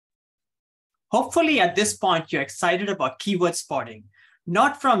Hopefully at this point, you're excited about keyword spotting,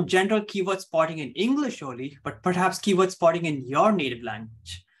 not from general keyword spotting in English only, but perhaps keyword spotting in your native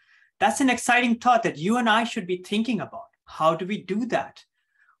language. That's an exciting thought that you and I should be thinking about. How do we do that?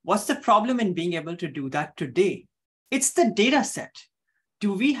 What's the problem in being able to do that today? It's the data set.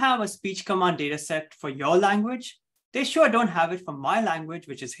 Do we have a speech command data set for your language? They sure don't have it for my language,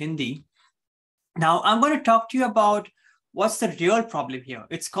 which is Hindi. Now, I'm going to talk to you about what's the real problem here.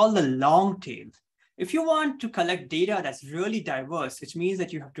 It's called the long tail. If you want to collect data that's really diverse, which means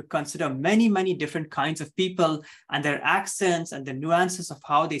that you have to consider many, many different kinds of people and their accents and the nuances of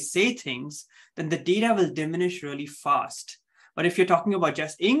how they say things, then the data will diminish really fast. But if you're talking about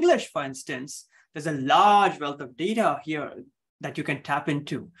just English, for instance, there's a large wealth of data here that you can tap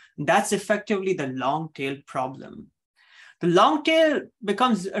into. And that's effectively the long tail problem. The long tail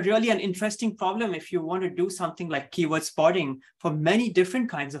becomes really an interesting problem if you want to do something like keyword spotting for many different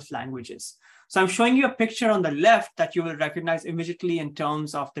kinds of languages. So I'm showing you a picture on the left that you will recognize immediately in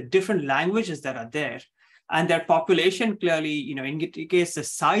terms of the different languages that are there. And their population clearly, indicates the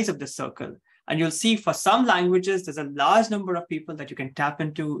size of the circle. And you'll see for some languages, there's a large number of people that you can tap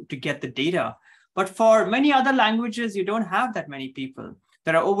into to get the data. But for many other languages, you don't have that many people.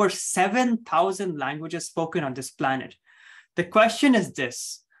 There are over 7,000 languages spoken on this planet. The question is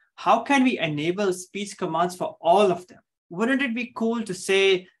this: how can we enable speech commands for all of them? Wouldn't it be cool to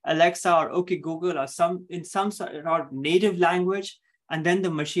say Alexa or OK Google or in some sort of native language, and then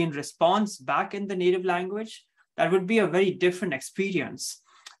the machine responds back in the native language? That would be a very different experience.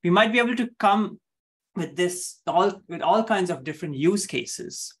 We might be able to come with this with all kinds of different use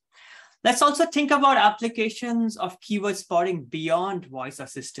cases. Let's also think about applications of keyword spotting beyond voice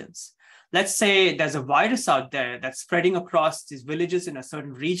assistants. Let's say there's a virus out there that's spreading across these villages in a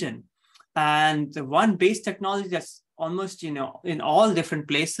certain region. And the one base technology that's almost, in all different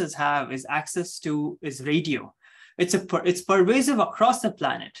places is access to is radio. It's pervasive across the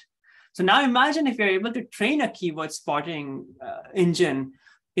planet. So now imagine if you're able to train a keyword spotting engine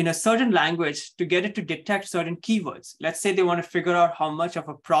in a certain language to get it to detect certain keywords. Let's say they want to figure out how much of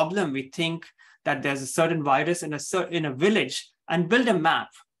a problem we think that there's a certain virus in a village, and build a map,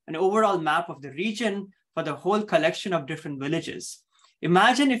 an overall map of the region for the whole collection of different villages.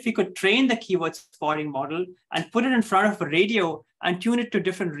 Imagine if we could train the keyword spotting model and put it in front of a radio and tune it to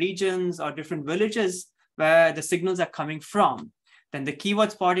different regions or different villages where the signals are coming from. Then the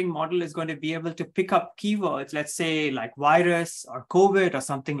keyword spotting model is going to be able to pick up keywords, let's say like virus or COVID or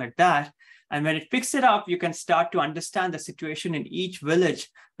something like that. And when it picks it up, you can start to understand the situation in each village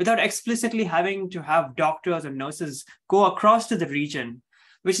without explicitly having to have doctors or nurses go across to the region,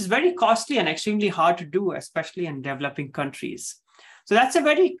 which is very costly and extremely hard to do, especially in developing countries. So that's a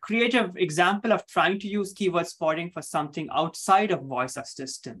very creative example of trying to use keyword spotting for something outside of voice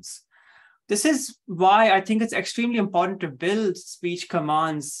assistance. This is why I think it's extremely important to build speech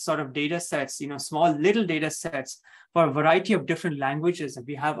commands sort of data sets, small little data sets for a variety of different languages that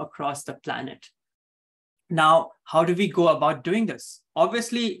we have across the planet. Now, how do we go about doing this?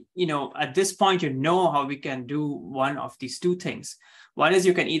 Obviously, at this point, how we can do one of these two things. One is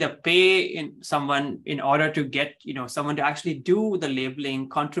you can either pay someone in order to get, someone to actually do the labeling,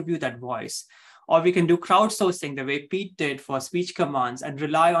 contribute that voice. Or we can do crowdsourcing the way Pete did for speech commands and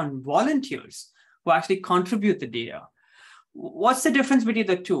rely on volunteers who actually contribute the data. What's the difference between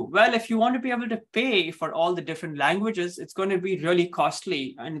the two? Well, if you want to be able to pay for all the different languages, it's going to be really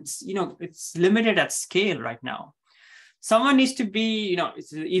costly, and it's limited at scale right now. Someone needs to be,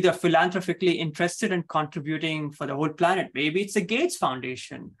 it's either philanthropically interested in contributing for the whole planet. Maybe it's the Gates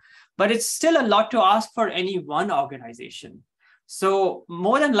Foundation, but it's still a lot to ask for any one organization. So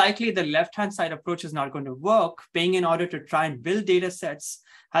more than likely, the left-hand side approach is not going to work. Paying in order to try and build data sets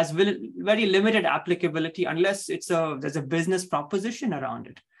has very limited applicability unless there's a business proposition around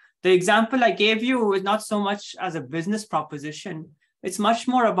it. The example I gave you is not so much as a business proposition. It's much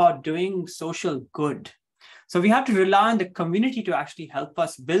more about doing social good. So we have to rely on the community to actually help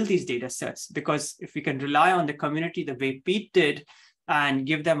us build these data sets, because if we can rely on the community the way Pete did and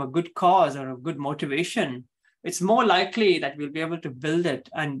give them a good cause or a good motivation, it's more likely that we'll be able to build it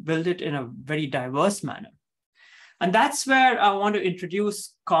in a very diverse manner. And that's where I want to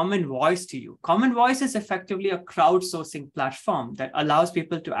introduce Common Voice to you. Common Voice is effectively a crowdsourcing platform that allows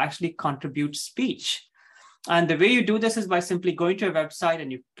people to actually contribute speech. And the way you do this is by simply going to a website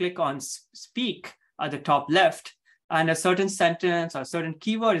and you click on Speak at the top left, and a certain sentence or a certain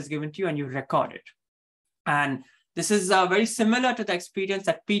keyword is given to you and you record it. And this is very similar to the experience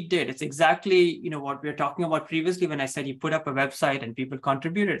that Pete did. It's exactly what we were talking about previously when I said he put up a website and people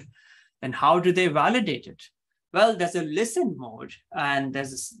contributed. Then how do they validate it? Well, there's a listen mode, and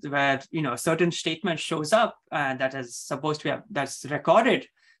there's where a certain statement shows up and that is supposed to be that's recorded.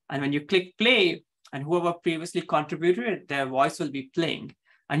 And when you click play, and whoever previously contributed it, their voice will be playing.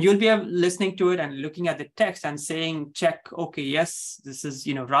 And you'll be listening to it and looking at the text and saying, check, okay, yes, this is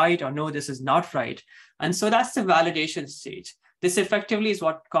right, or no, this is not right. And so that's the validation stage. This effectively is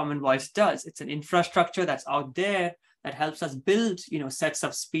what Common Voice does. It's an infrastructure that's out there that helps us build sets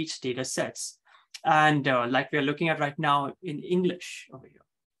of speech data sets. And like we're looking at right now in English over here.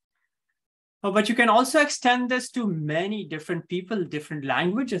 But you can also extend this to many different people, different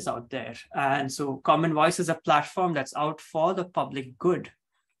languages out there. And so Common Voice is a platform that's out for the public good.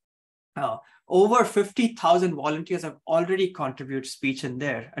 Over 50,000 volunteers have already contributed speech in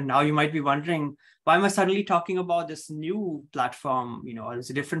there. And now you might be wondering, why am I suddenly talking about this new platform, or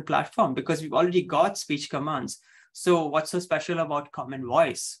it's a different platform? Because we've already got speech commands. So what's so special about Common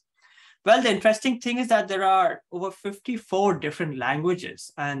Voice? Well, the interesting thing is that there are over 54 different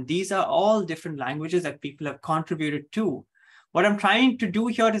languages, and these are all different languages that people have contributed to. What I'm trying to do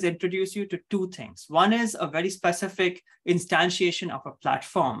here is introduce you to two things. One is a very specific instantiation of a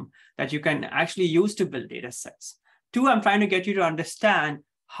platform that you can actually use to build data sets. Two, I'm trying to get you to understand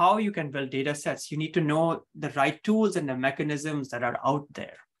how you can build data sets. You need to know the right tools and the mechanisms that are out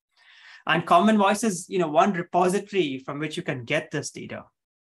there. And Common Voice is one repository from which you can get this data.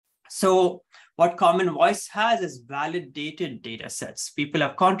 So what Common Voice has is validated data sets. People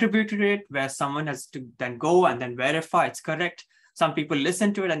have contributed it where someone has to then go and then verify it's correct. Some people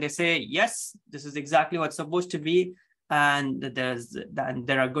listen to it and they say, yes, this is exactly what's supposed to be. And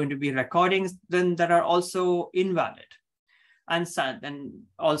there are going to be recordings then that are also invalid. And then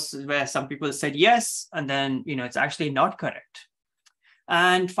also where some people said yes, and then it's actually not correct.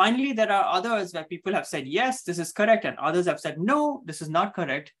 And finally, there are others where people have said, yes, this is correct. And others have said, no, this is not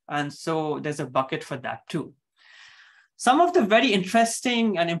correct. And so there's a bucket for that too. Some of the very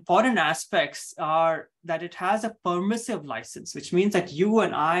interesting and important aspects are that it has a permissive license, which means that you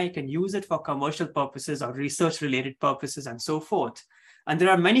and I can use it for commercial purposes or research related purposes and so forth. And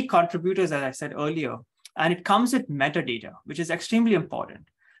there are many contributors, as I said earlier, and it comes with metadata, which is extremely important.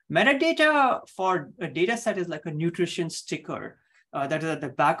 Metadata for a data set is like a nutrition sticker. That is at the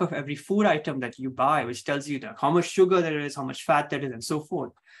back of every food item that you buy, which tells you how much sugar there is, how much fat there is, and so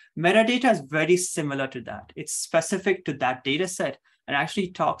forth. Metadata is very similar to that. It's specific to that data set and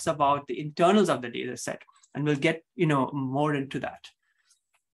actually talks about the internals of the data set. And we'll get more into that.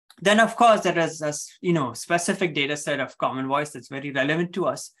 Then, of course, there is a specific data set of Common Voice that's very relevant to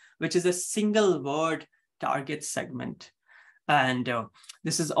us, which is a single word target segment. And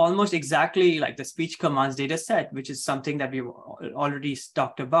this is almost exactly like the speech commands data set, which is something that we've already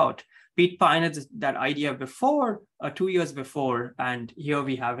talked about. Pete pioneered that idea before, 2 years before, and here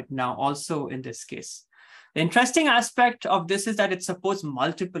we have it now also in this case. The interesting aspect of this is that it supports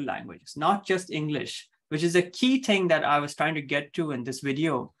multiple languages, not just English, which is a key thing that I was trying to get to in this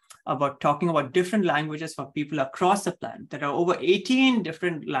video about talking about different languages for people across the planet. There are over 18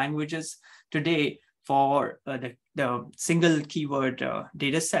 different languages today for the single keyword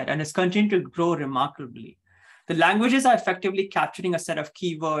data set, and it's continuing to grow remarkably. The languages are effectively capturing a set of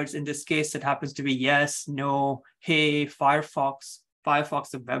keywords. In this case, it happens to be yes, no, hey, Firefox,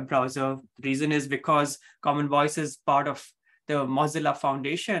 the web browser. The reason is because Common Voice is part of the Mozilla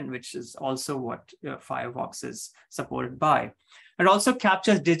Foundation, which is also what Firefox is supported by. It also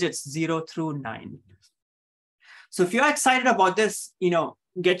captures digits 0 through 9. So if you're excited about this,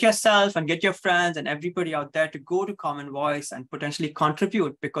 get yourself and get your friends and everybody out there to go to Common Voice and potentially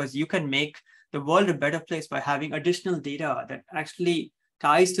contribute, because you can make the world a better place by having additional data that actually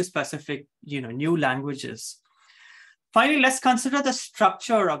ties to specific, new languages. Finally, let's consider the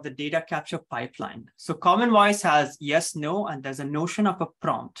structure of the data capture pipeline. So Common Voice has yes, no, and there's a notion of a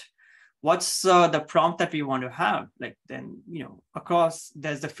prompt. What's the prompt that we want to have? Like then, across,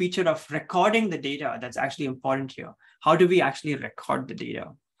 there's the feature of recording the data that's actually important here. How do we actually record the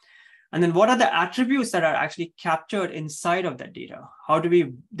data? And then what are the attributes that are actually captured inside of that data? How do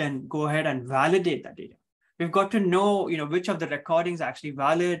we then go ahead and validate that data? We've got to know, which of the recordings are actually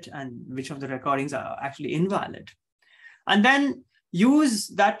valid and which of the recordings are actually invalid. And then use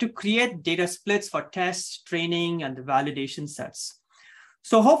that to create data splits for tests, training, and the validation sets.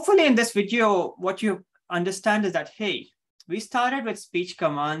 So hopefully in this video, what you understand is that, hey, we started with speech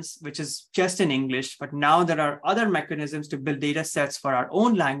commands, which is just in English, but now there are other mechanisms to build data sets for our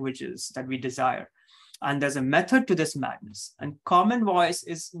own languages that we desire. And there's a method to this madness. And Common Voice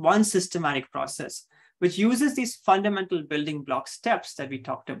is one systematic process, which uses these fundamental building block steps that we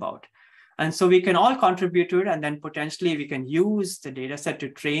talked about. And so we can all contribute to it, and then potentially we can use the data set to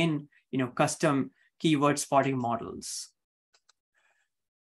train, custom keyword spotting models.